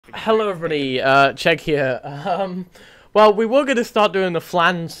Hello everybody, Chegg here. Well, we were going to start doing the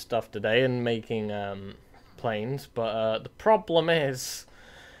flan stuff today and making planes, but the problem is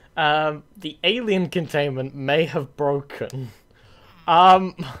the alien containment may have broken.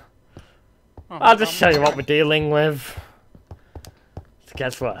 I'll just show you what we're dealing with. It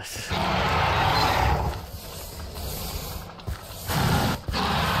gets worse.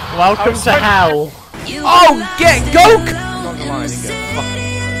 Welcome to hell. Oh, get go! Not gonna lie, I didn't get fucking.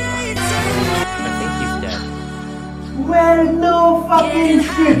 I think he's dead. Well, no fucking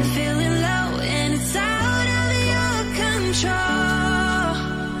shit.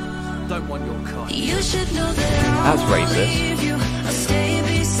 Don't want your car. That's racist.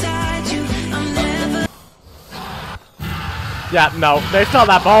 Yeah, no, it's not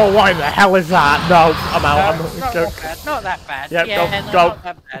that bad. Oh, what the hell is that? No, I'm out. No, not that bad. Yep,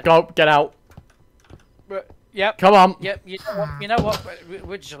 Yeah, go, get out. Yep. Come on. Yep. You know what?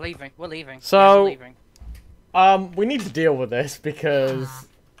 We're just leaving. We're leaving. So, yeah, we're leaving. we need to deal with this because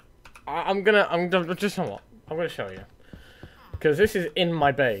I'm gonna show you because this is in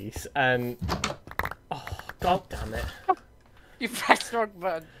my base and oh god damn it! You pressed the wrong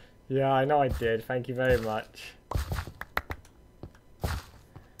button. Yeah, I know I did. Thank you very much.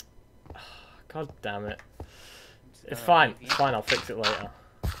 God damn it! It's fine. It's fine. I'll fix it later.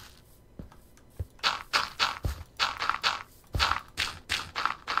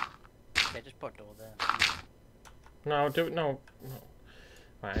 Okay, just put it all there. No, do it. No.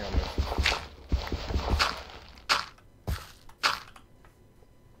 Right, hang on.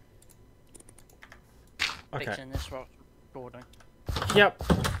 Okay. Fixing this while recording. Yep.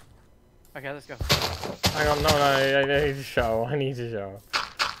 Okay, let's go. Hang on. No, I need to show. I need to show.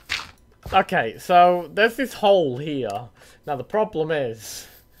 Okay, so there's this hole here. Now the problem is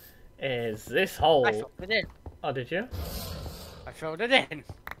this hole. I filled it in. Oh, did you? I filled it in.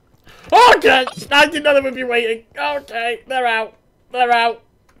 Okay, I didn't know they would be waiting. Okay, they're out. They're out.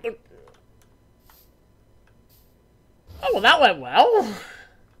 Oh, well, that went well.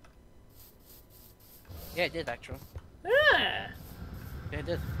 Yeah, it did actually. Yeah. Yeah, it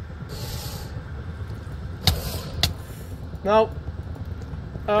did. No.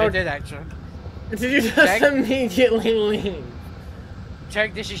 Oh, It did actually. did you just Jack? immediately leave?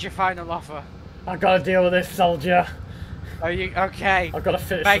 Check. This is your final offer. I gotta deal with this, soldier. Are you okay? I've gotta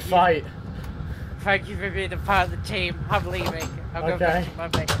finish Thank the you. fight. Thank you for being a part of the team. I'm leaving. I'm going back to my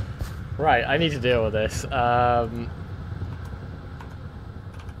base. Right, I need to deal with this.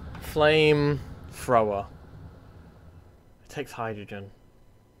 Flame thrower. It takes hydrogen.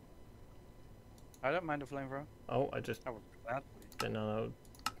 I don't mind a flamethrower. Oh, I just I would do that. didn't know.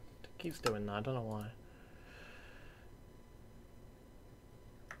 It keeps doing that. I don't know why.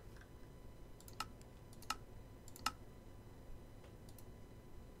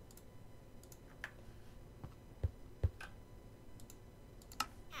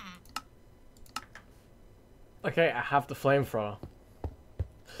 Okay, I have the flamethrower.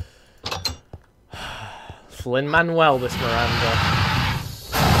 It's Lin-Manuel, this Miranda.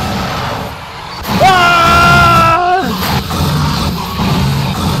 Ah!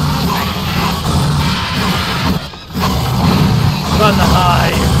 Run the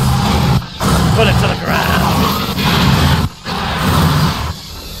hive! Put it to the ground!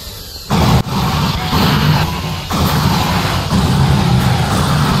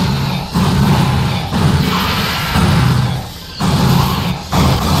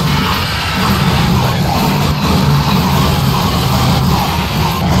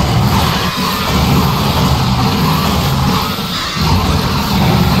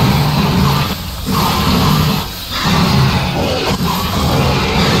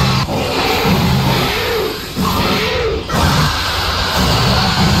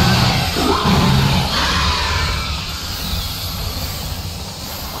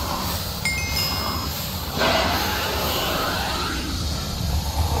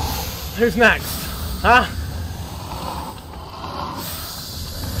 Who's next? Huh?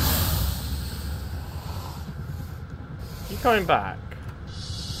 You coming back?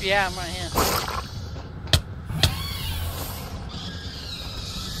 Yeah, I'm right here.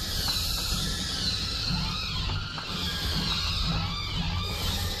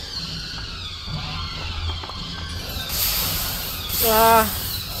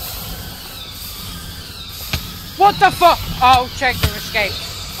 What the fuck? Oh, check their escape.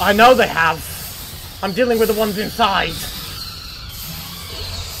 I know they have. I'm dealing with the ones inside.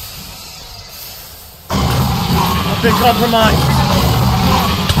 I've been compromised.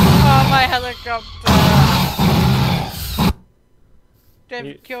 Oh, my helicopter.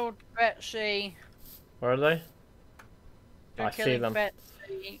 They've killed Betsy. Where are they? They're I see killing them. Betsy.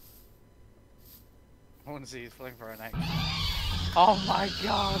 I want to see his flamethrower next. Oh my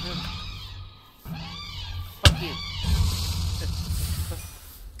god! Fuck you.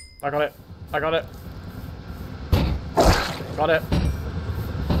 I got it. I got it. Got it.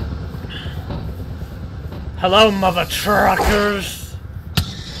 Hello, mother truckers!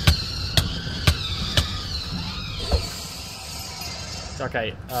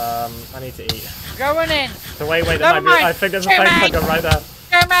 Okay, I need to eat. Going in! So wait, there might be. I think there's a flame trigger right there.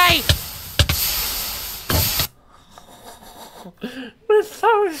 Shoot me! We're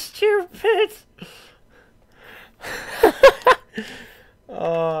so stupid!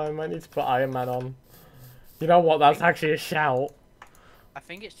 Oh, I might need to put Iron Man on. You know what? That's actually a shout. I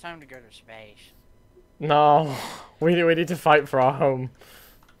think it's time to go to space. No, we need to fight for our home.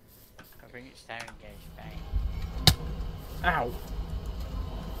 I think it's time to go to space. Ow.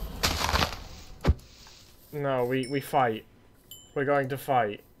 No, we fight. We're going to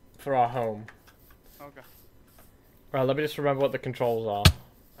fight for our home. Okay. Right, let me just remember what the controls are.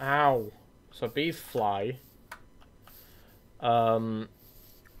 Ow. So bees fly.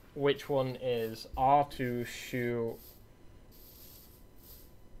 Which one is R to shoot?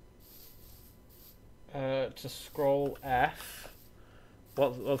 To scroll F.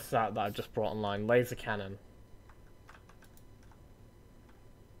 What's that I just brought online? Laser cannon.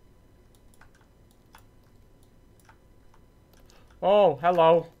 Oh,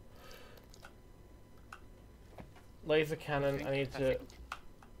 hello. Laser cannon. I need to.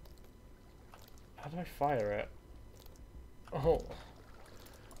 How do I fire it? Oh.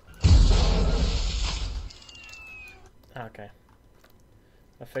 Okay.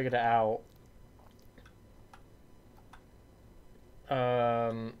 I figured it out.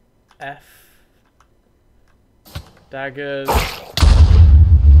 F. Daggers.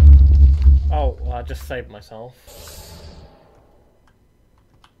 Oh, well, I just saved myself.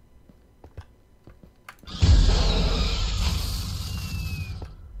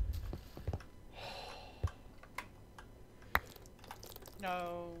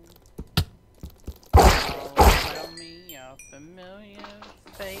 No. Oh, tell me your familiar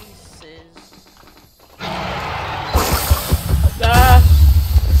faces. Ah!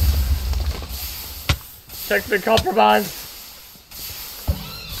 Check the compromise.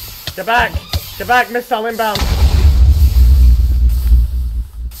 Get back! Get back, missile inbound! I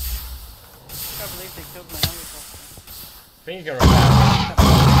can't believe they killed my helicopter. I think you can repair.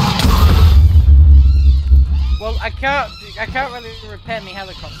 Well, I can't really repair my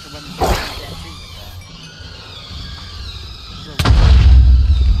helicopter when the jet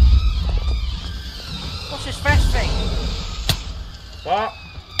What's this fast thing? What?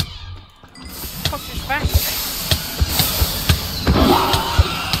 What's this fast thing?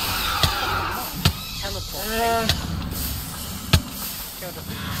 Teleport. Killed him.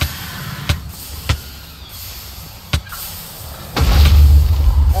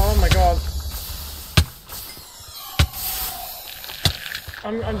 Oh my god.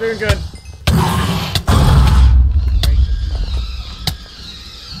 I'm doing good.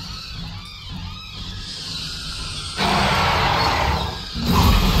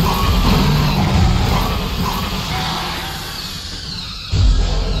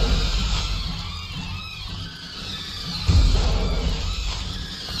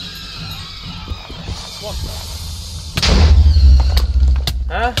 What the?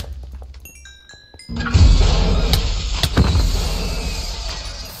 Huh?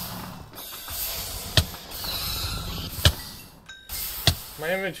 My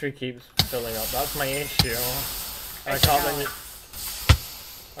inventory keeps filling up. That's my issue. I can't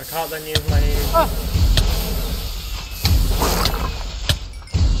then use my. Oh.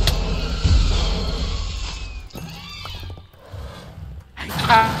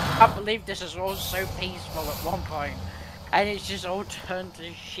 I can't believe this is all so peaceful at one point, and it's just all turned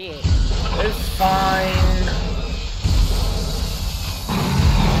to shit. It's fine.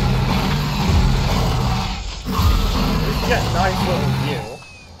 You get a nice little view.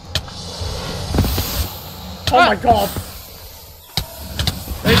 Oh my god!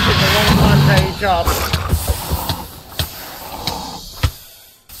 This is the wrong time page up.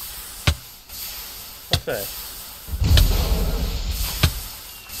 What's this?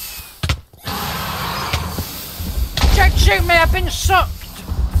 Don't shoot me! I've been sucked!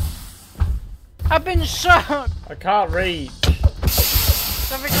 I've been sucked! I can't reach.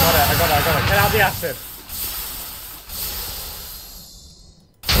 Something I got it. Get out the acid.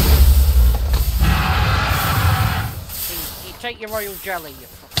 You take your royal jelly, you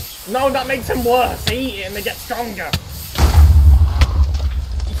fuckers. No, that makes them worse. They eat it and they get stronger.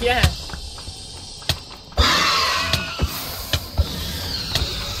 Yeah.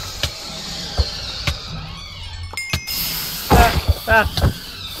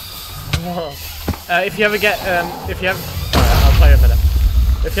 If you ever get, if you ever, alright, I'll play a minute.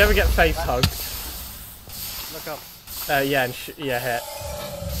 If you ever get face hugged, Look up. yeah, and yeah, hit.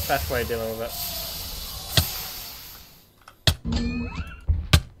 Best way of dealing with it.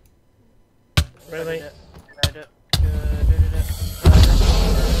 Really?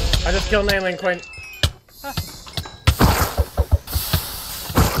 I just killed Nailing Queen.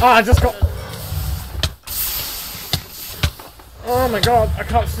 Oh, I just got. Oh my god, I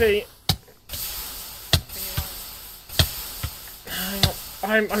can't see.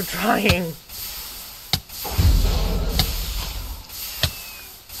 I'm trying.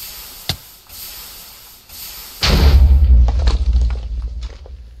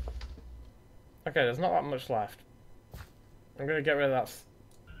 Okay, there's not that much left. I'm gonna get rid of that.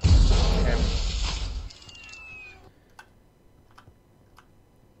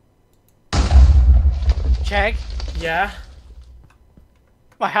 Check. Yeah?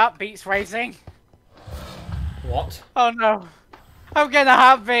 My heartbeat's racing. What? Oh no. I'm getting a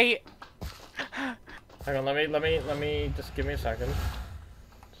heartbeat. Hang on, let me, just give me a second.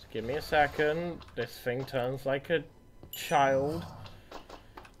 Just give me a second. This thing turns like a child.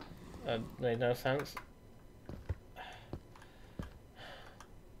 That made no sense.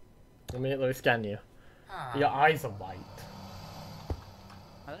 Let me scan you. Your eyes are white.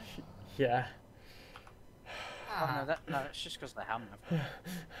 Are they? Yeah. Oh no, no, it's just because the hammer.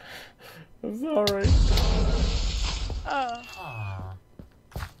 I'm sorry.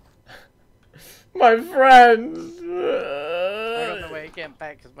 My friends! I got no way of getting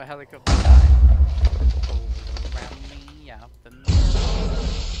back because my helicopter died. All around me, up and down.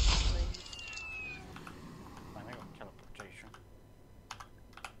 Man, I got teleportation.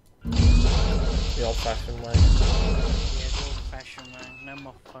 The old-fashioned way. Yeah, the old-fashioned way. No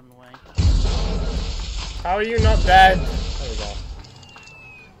more fun way. How are you not dead? There we go.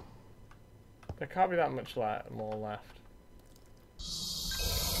 There can't be that much more left.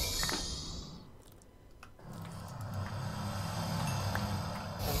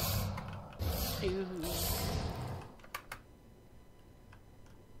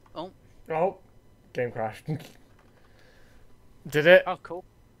 Oh. Oh, game crashed. Did it? Oh, cool.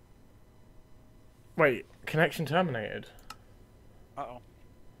 Wait, connection terminated. Uh-oh.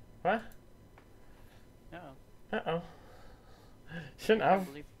 What? Uh-oh. Uh-oh. Shouldn't have.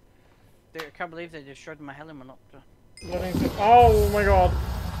 I can't believe they destroyed my helicopter. Oh my god.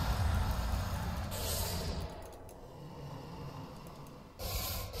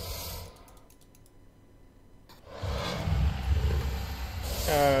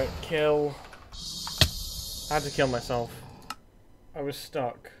 Kill. I had to kill myself. I was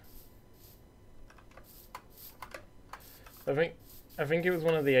stuck. I think it was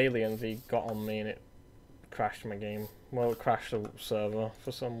one of the aliens he got on me and it crashed my game. Well, it crashed the server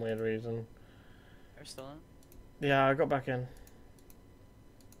for some weird reason. Are you still in? Yeah, I got back in.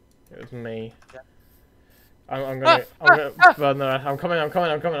 It was me. Yeah. I'm gonna burn the rest. I'm coming, I'm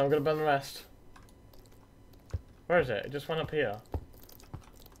gonna burn the rest. Where is it? It just went up here.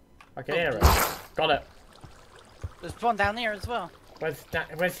 I can hear it. Got it. There's one down there as well.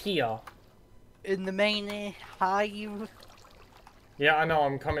 Where's here? In the main hive. Yeah, I know,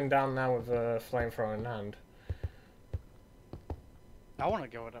 I'm coming down now with a flamethrower in hand. I want to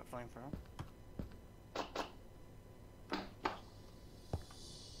go with that flamethrower.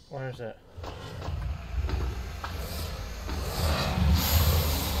 Where is it?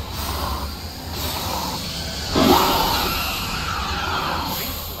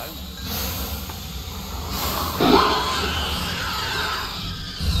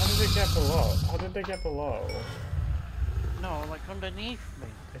 How did it get below? How did they get below? No, like underneath me.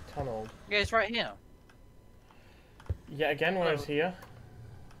 It tunneled. Yeah, it's right here. Yeah, again, where it's here?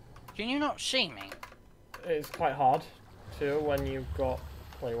 Can you not see me? It's quite hard to when you've got.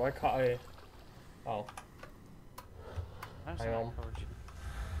 Wait, why can't I? Oh. Hang on.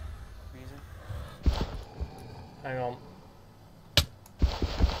 Hang on.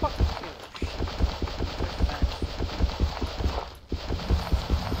 Fuck you.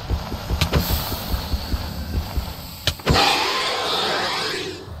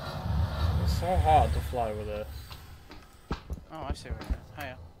 It's so hard to fly with it. Oh, I see what you're doing.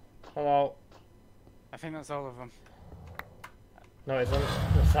 Hiya. Hello. I think that's all of them. No, it isn't.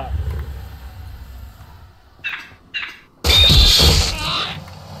 What's that?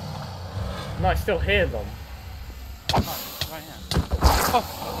 No, I still hear them. Oh, right here. Oh!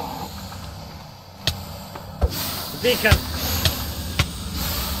 Beacon!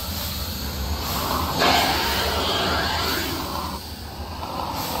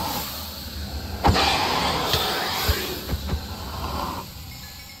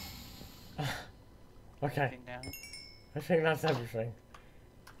 Okay. Everything down. I think that's everything.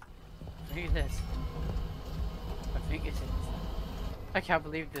 Look at this. I think it is. I can't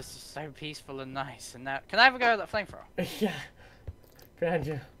believe this is so peaceful and nice. And now, can I have a go at that flamethrower? Yeah. Behind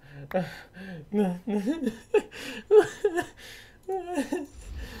you.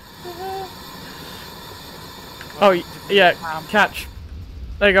 Oh, yeah, catch.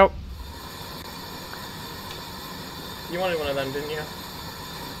 There you go. You wanted one of them, didn't you?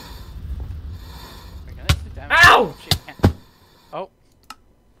 Ow! Oh.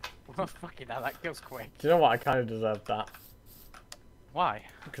 Well, fucking hell, that goes quick. Do you know what? I kind of deserved that. Why?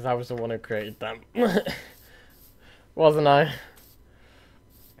 Because I was the one who created them. Wasn't I?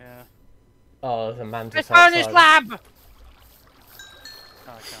 Yeah. Oh, there's a mantis It's on his lab! Oh,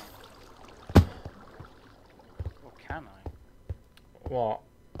 I can't. Or can I? What?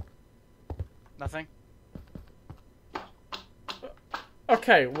 Nothing?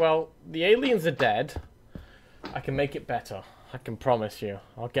 Okay, well, the aliens are dead. I can make it better. I can promise you.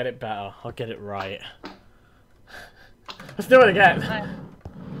 I'll get it better. I'll get it right. Let's do it again.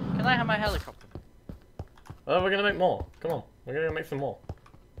 Can I have my helicopter? Oh, we're gonna make more. Come on. We're gonna make some more.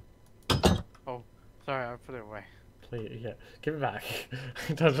 Oh, sorry, I put it away. Please, yeah. Give it back.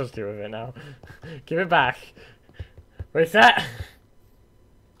 Don't just do with it now. Give it back. Reset!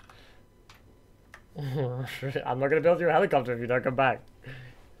 I'm not gonna build you a helicopter if you don't come back.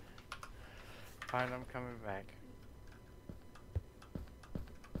 Fine, I'm coming back.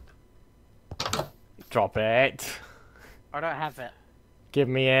 Drop it. I don't have it. Give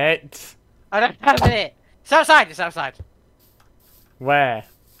me it. I don't have it! It's outside! It's outside! Where?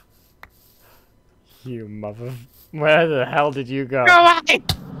 You mother... Where the hell did you go? Go away!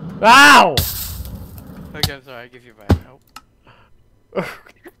 Ow! Okay, I'm sorry, I'll give you back. Nope.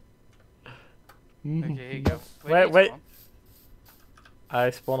 Okay, here you go. Wait. I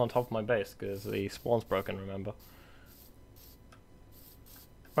spawn on top of my base because the spawn's broken, remember?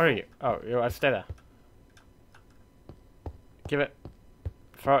 Where are you? Oh, I stay there. Give it.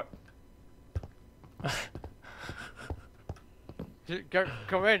 Throw it.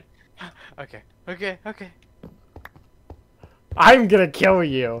 Go in. Okay. I'm gonna kill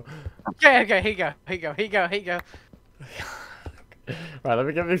you. Okay, here you go. Right, let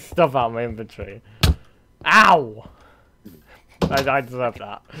me get this stuff out of my inventory. Ow! I deserve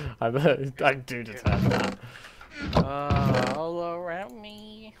that. I do deserve that. All around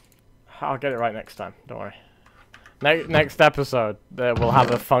me. I'll get it right next time. Don't worry. Next episode, we'll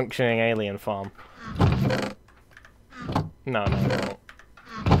have a functioning alien farm. No.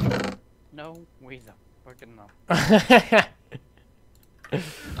 No, we don't. Fucking no.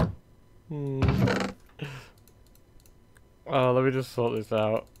 Oh, let me just sort this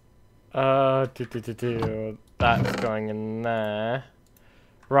out. That's going in there.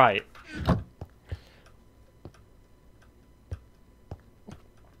 Right.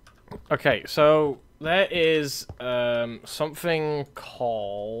 Okay, so there is something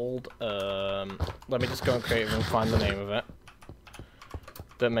called let me just go and create and find the name of it.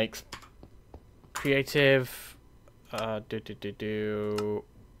 That makes creative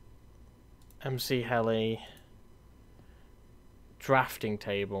MC Heli drafting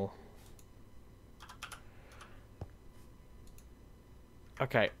table.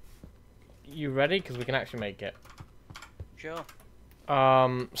 Okay. You ready? Because we can actually make it. Sure.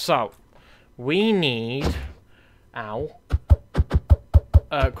 So we need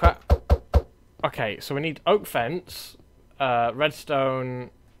okay, so we need oak fence,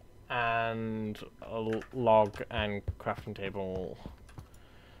 redstone, and a log and crafting table.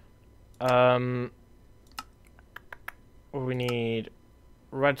 We need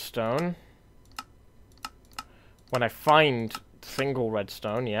redstone. When I find single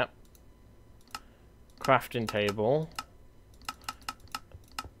redstone, yep. Crafting table.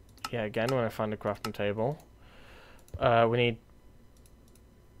 Yeah, again, when I find a crafting table. We need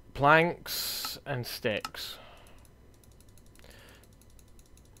planks and sticks.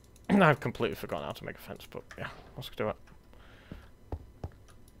 I've completely forgotten how to make a fence, but yeah, let's do it.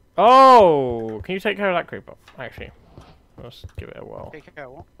 Oh! Can you take care of that creeper? Actually, let's give it a whirl. Take care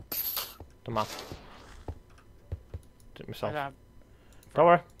of what? The map. Did it myself. Don't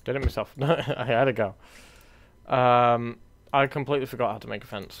worry, did it myself. I had to go. I completely forgot how to make a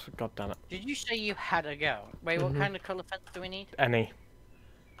fence. God damn it. Did you say you had a go? Wait, what kind of colour fence do we need? Any.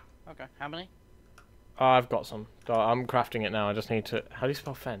 Okay, how many? Oh, I've got some. So I'm crafting it now. I just need to... How do you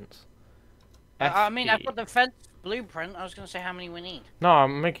spell fence? I mean, I've got the fence blueprint. I was going to say how many we need. No,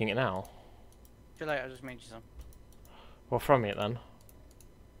 I'm making it now. Too late, I just made you some. Well, throw me it then.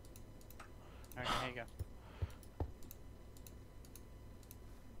 Okay, here you go.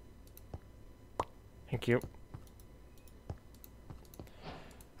 Thank you.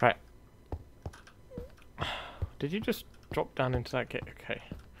 Right. Did you just drop down into that gate? Okay.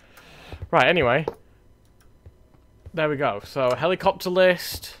 Right, anyway. There we go. So, helicopter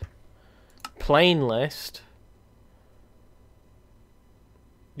list. Plane list.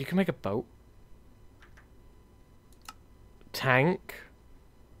 You can make a boat. Tank.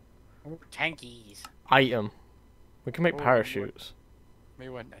 Ooh, tankies. Item. We can make Oh, parachutes. We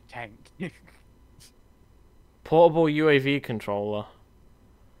want a tank. Portable UAV controller.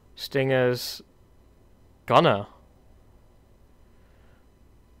 Stingers. Gunner.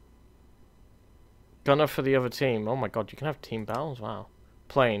 Gunner for the other team. Oh my god, you can have team battles? Wow.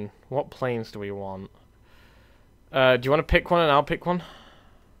 Plane. What planes do we want? Do you want to pick one and I'll pick one?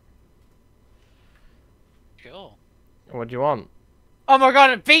 Sure. What do you want? Oh my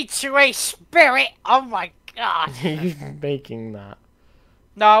god, a B2A Spirit! Oh my god! You're making that.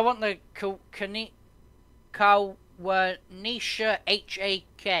 No, I want the Kawanisha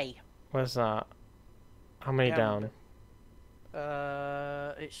HAK. Where's that? How many Yeah, down?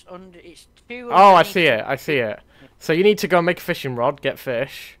 It's under. It's 2. Oh, I see it. I see it. So you need to go make a fishing rod, get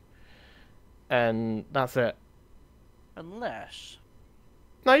fish, and that's it. Unless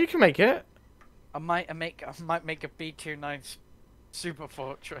No, you can make it. I might make a B29 Super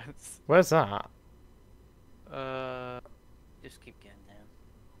Fortress. Where's that? Just keep getting down.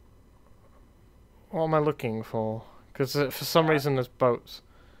 What am I looking for? Because for some reason there's boats.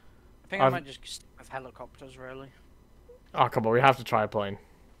 I think I might just stick with helicopters, really. Oh, come on, we have to try a plane.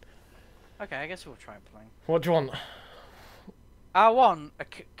 Okay, I guess we'll try a plane. What do you want? I want a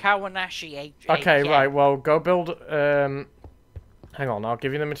Kawanashi HAK. Okay, right, well, go build, hang on, I'll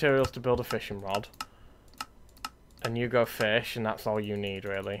give you the materials to build a fishing rod. And you go fish, and that's all you need,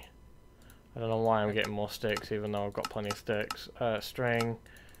 really. I don't know why I'm getting more sticks, even though I've got plenty of sticks. String.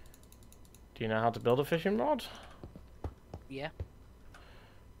 Do you know how to build a fishing rod? Yeah.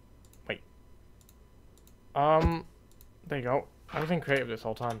 Wait. There you go. I've been creative this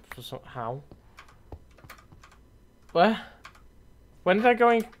whole time. For some, how? Where? When did I go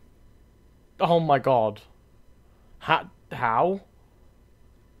in? Oh my god. How?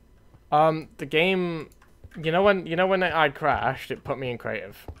 The game. You know when I crashed, it put me in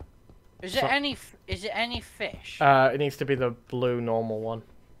creative. Is it any fish? It needs to be the blue normal one.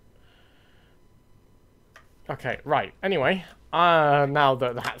 Okay, right. Anyway, now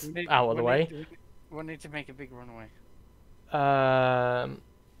that that's out of the way. We'll need to make a big runway.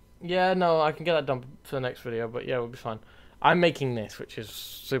 Yeah, no, I can get that done for the next video, but yeah, we'll be fine. I'm making this, which is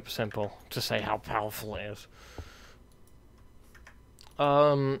super simple to say how powerful it is.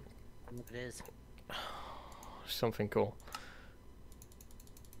 It is. Something cool.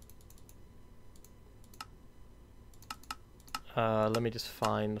 Let me just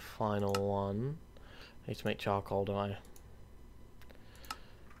find the final one. I need to make charcoal, don't I?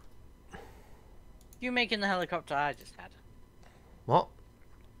 You making the helicopter I just had? What?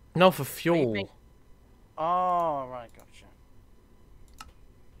 No, for fuel. Oh, right, gotcha.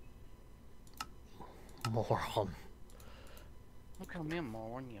 Moron. Look at me, a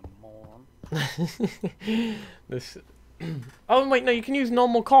moron, you moron. This. Oh wait, no, you can use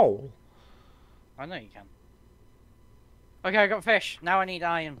normal coal. I know you can. Okay, I got fish. Now I need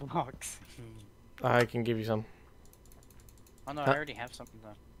iron blocks. I can give you some. Oh no, I already have something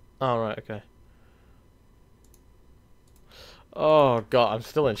done. Oh right, okay. Oh god, I'm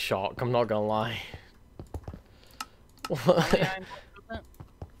still in shock. I'm not gonna lie. How many iron blocks was it?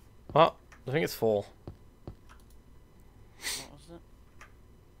 What? I think it's 4. What was it?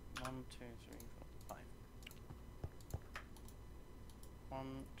 1, 2, 3, 4, 5.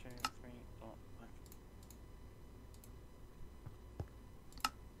 1, 2, 3, 4,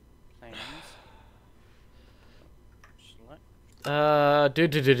 5. Planes. Select.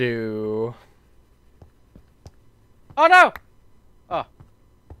 Do. Oh no! Oh,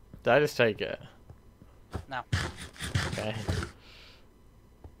 Did I just take it? no. Okay.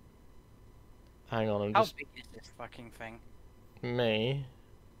 Hang on, I'm How just... big is this fucking thing? Me?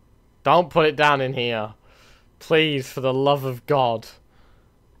 Don't put it down in here. Please, for the love of God.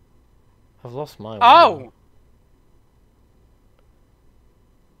 I've lost my one. Oh!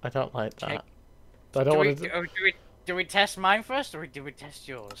 I don't like that. Okay. I don't want to... Do we test mine first, or do we test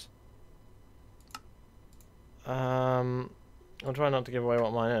yours? I'll try not to give away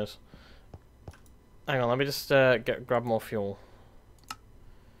what mine is. Hang on, let me just grab more fuel.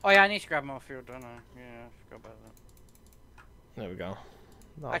 Oh yeah, I need to grab more fuel, don't I? Yeah, I forgot about that. There we go.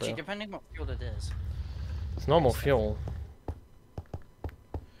 That'll Actually, do. depending what fuel it is. It's normal fuel.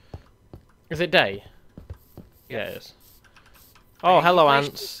 Is it day? Yeah, it is. Oh, Okay, hello, you place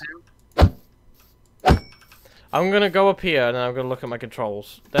ants. this down. I'm gonna go up here and then I'm gonna look at my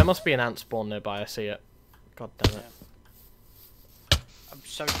controls. There must be an ant spawn nearby. I see it. God damn it. Yeah. I'm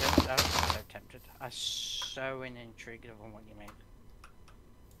so tempted. I'm so tempted. I'm so intrigued on what you made.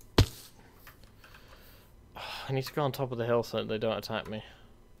 I need to go on top of the hill so that they don't attack me.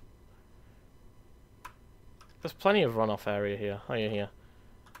 There's plenty of runoff area here. Oh, you're here.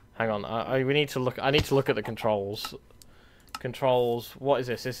 Hang on. We need to look. I need to look at the controls. Controls. What is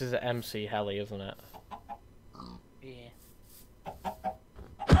this? This is an MC heli, isn't it? Yeah.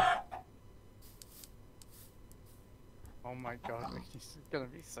 Oh my god, this is gonna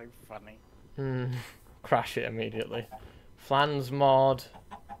be so funny. Crash it immediately. Flans mod,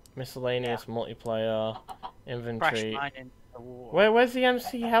 miscellaneous multiplayer, inventory. Crash mine into the water. Where's the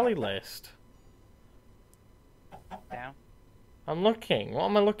MC heli list? Down. I'm looking. What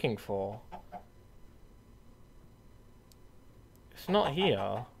am I looking for? It's not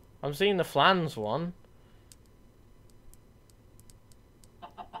here. I'm seeing the Flans one.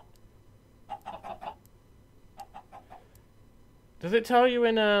 Does it tell you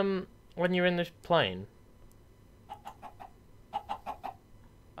in when you're in this plane?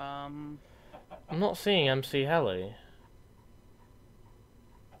 I'm not seeing MC heli.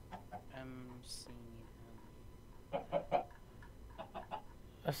 MC.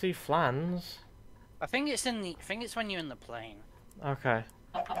 I see Flans. I think it's in the. I think it's when you're in the plane. Okay.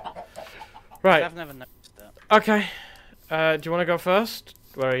 Right. I've never noticed that. Okay. Do you want to go first?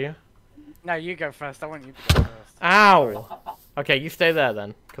 Where are you? No, you go first. I want you to go first. Ow! Okay, you stay there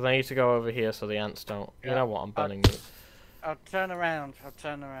then, because I need to go over here so the ants don't. You know what? I'm burning you. I'll turn around. I'll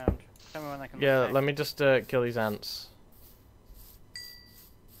turn around. Tell me when I can. Yeah, attack. let me just kill these ants.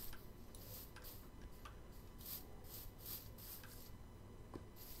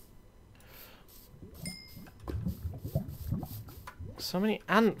 So many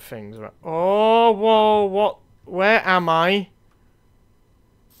ant things. Oh, whoa, what? Where am I? I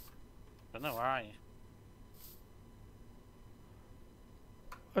don't know, where are you?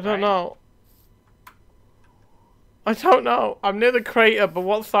 I don't know. I don't know. I'm near the crater, but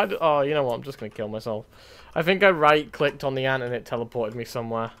what side? Oh, you know what? I'm just gonna kill myself. I think I right-clicked on the ant and it teleported me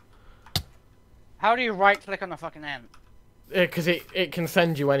somewhere. How do you right-click on a fucking ant? Because it can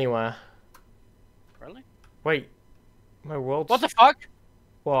send you anywhere. Really? Wait. My world's... What the fuck?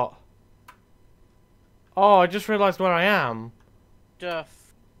 What? Oh, I just realised where I am.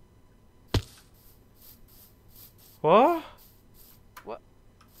 Duff. What? What?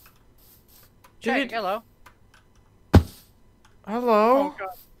 Did Check, it- hello. Hello? Oh god.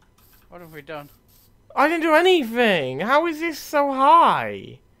 What have we done? I didn't do anything. How is this so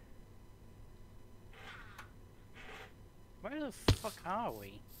high? Where the fuck are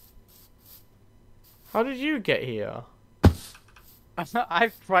we? How did you get here?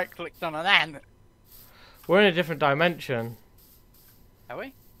 I've right-clicked on an ant. We're in a different dimension. Are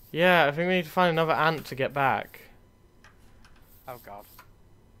we? Yeah, I think we need to find another ant to get back. Oh god.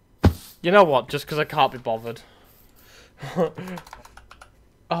 You know what? Just because I can't be bothered.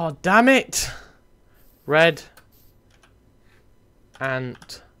 Oh, damn it! Red.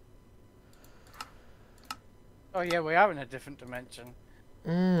 Ant. Oh yeah, we are in a different dimension.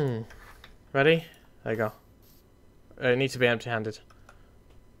 Ready? There you go. It needs to be empty-handed.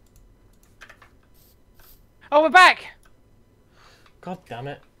 Oh, we're back! God damn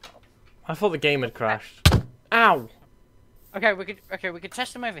it. I thought the game had crashed. Ow! Okay, we could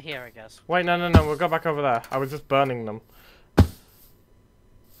test them over here, I guess. Wait, no, we'll go back over there. I was just burning them.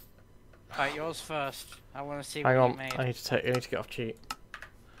 Alright, yours first. I want to see Hang what on, you made. I need to get off cheat.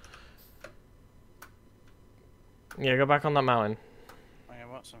 Yeah, go back on that mountain. Okay,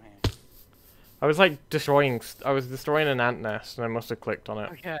 what's on here? I was like destroying an ant nest and I must have clicked on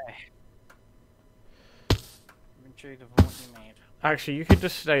it. Okay. I'm intrigued of what you made. Actually, you could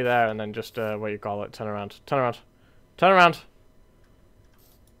just stay there and then just, what you call it, turn around. Turn around. Turn around!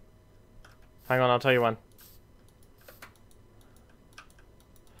 Hang on, I'll tell you when.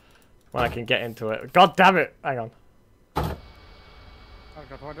 When I can get into it. God damn it! Hang on. Oh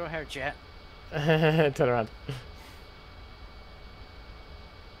god, why do I have a jet? Turn around.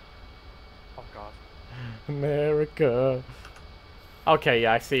 Oh god. America. Okay,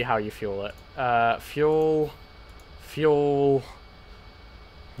 yeah, I see how you fuel it. Fuel.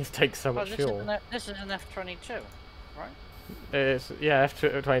 This takes so much fuel. This is an F-22, right? It's, yeah,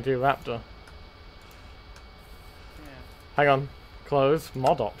 F-22 Raptor. Yeah. Hang on. Close.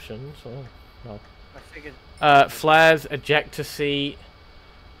 Mod options. Oh, no. I figured... Flares, ejector seat.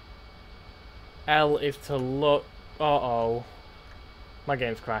 L is to look. Uh-oh. My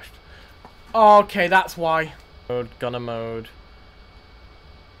game's crashed. Okay, that's why. Gunner mode.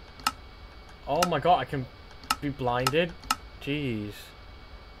 Oh my god, I can be blinded? Jeez.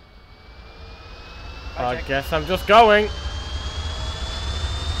 I guess I'm just going.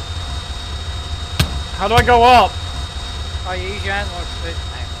 How do I go up? Oh, you use your analog stick.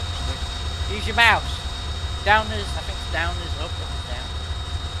 Use your mouse. Down is, I think it's down is up is down.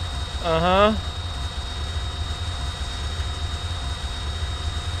 Uh-huh.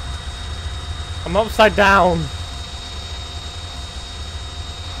 I'm upside down.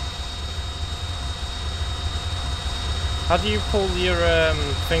 How do you pull your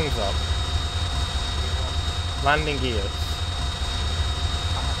things up? Landing gears.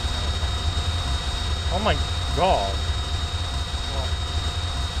 Oh my god. What?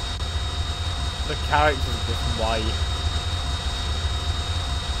 The character's just white.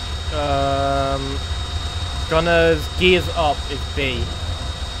 Gunner's gears up is B.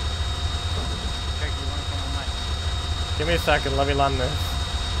 Give me a second, let me land this.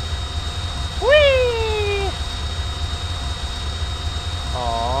 Whee!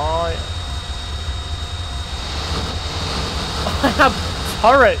 Aww. I have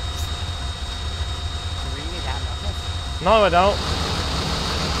turrets! No, I don't.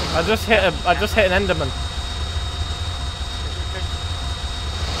 I just hit an Enderman.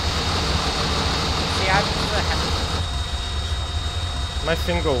 My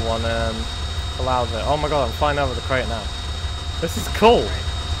single one allows it. Oh my god, I'm flying over the crate now. This is cool.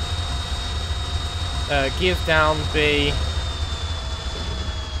 Gears down, B.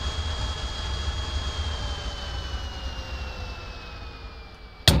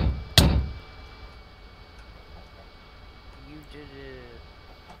 You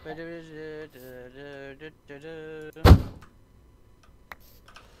did it.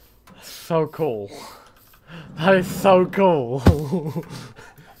 So cool. That is so cool.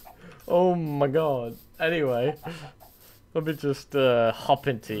 Oh my god. Anyway, let me just hop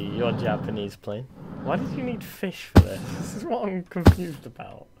into your Japanese plane. Why did you need fish for this? This is what I'm confused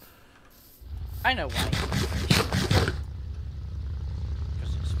about. I know why.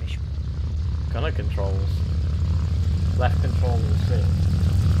 Because it's fish. Gunner controls. Left control will see.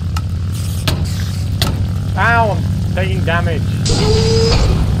 Ow! I'm taking damage.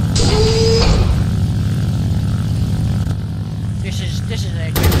 This is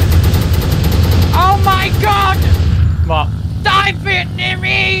a. Oh my god! What? Die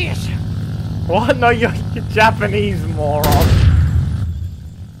Vietnamese! What? No, you're Japanese, moron.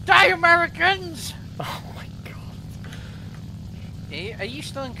 Die Americans! Oh my god. Are you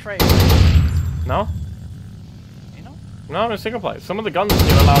still in crate? No? You know? No, I'm in single player. Some of the guns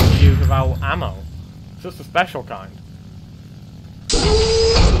you're allowed to use without ammo. It's just a special kind.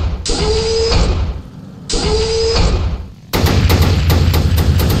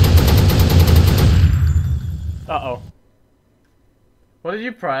 Uh-oh. What did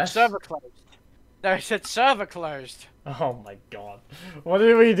you press? Server closed. No, it said server closed. Oh my god. What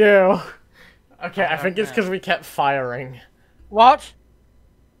did we do? Okay, I think it's because we kept firing. What?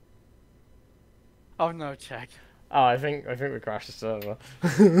 Oh no, check. Oh, I think we crashed the server.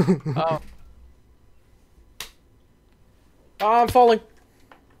 Oh. Oh, I'm falling.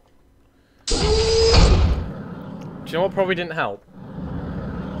 Do you know what probably didn't help?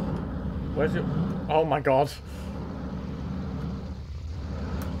 Where's your... Oh my god.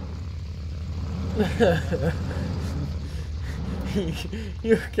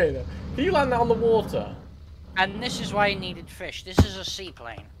 You okay there? Can you land that on the water? And this is why you needed fish. This is a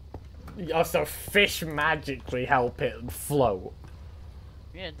seaplane. Oh, so fish magically help it float.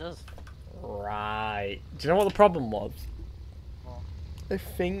 Yeah, it does. Right. Do you know what the problem was? What? I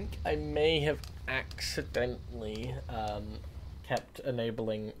think I may have accidentally kept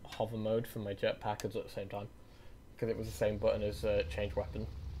enabling hover mode for my jetpack at the same time. Because it was the same button as change weapon.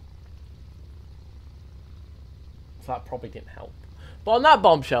 So that probably didn't help. But on that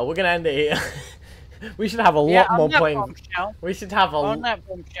bombshell, we're going to end it here. We should have a lot more planes. We should have a...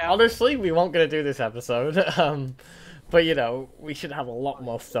 Honestly, we weren't going to do this episode. But, you know, we should have a lot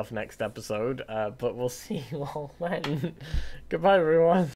more stuff next episode. But we'll see you all then. Goodbye, everyone.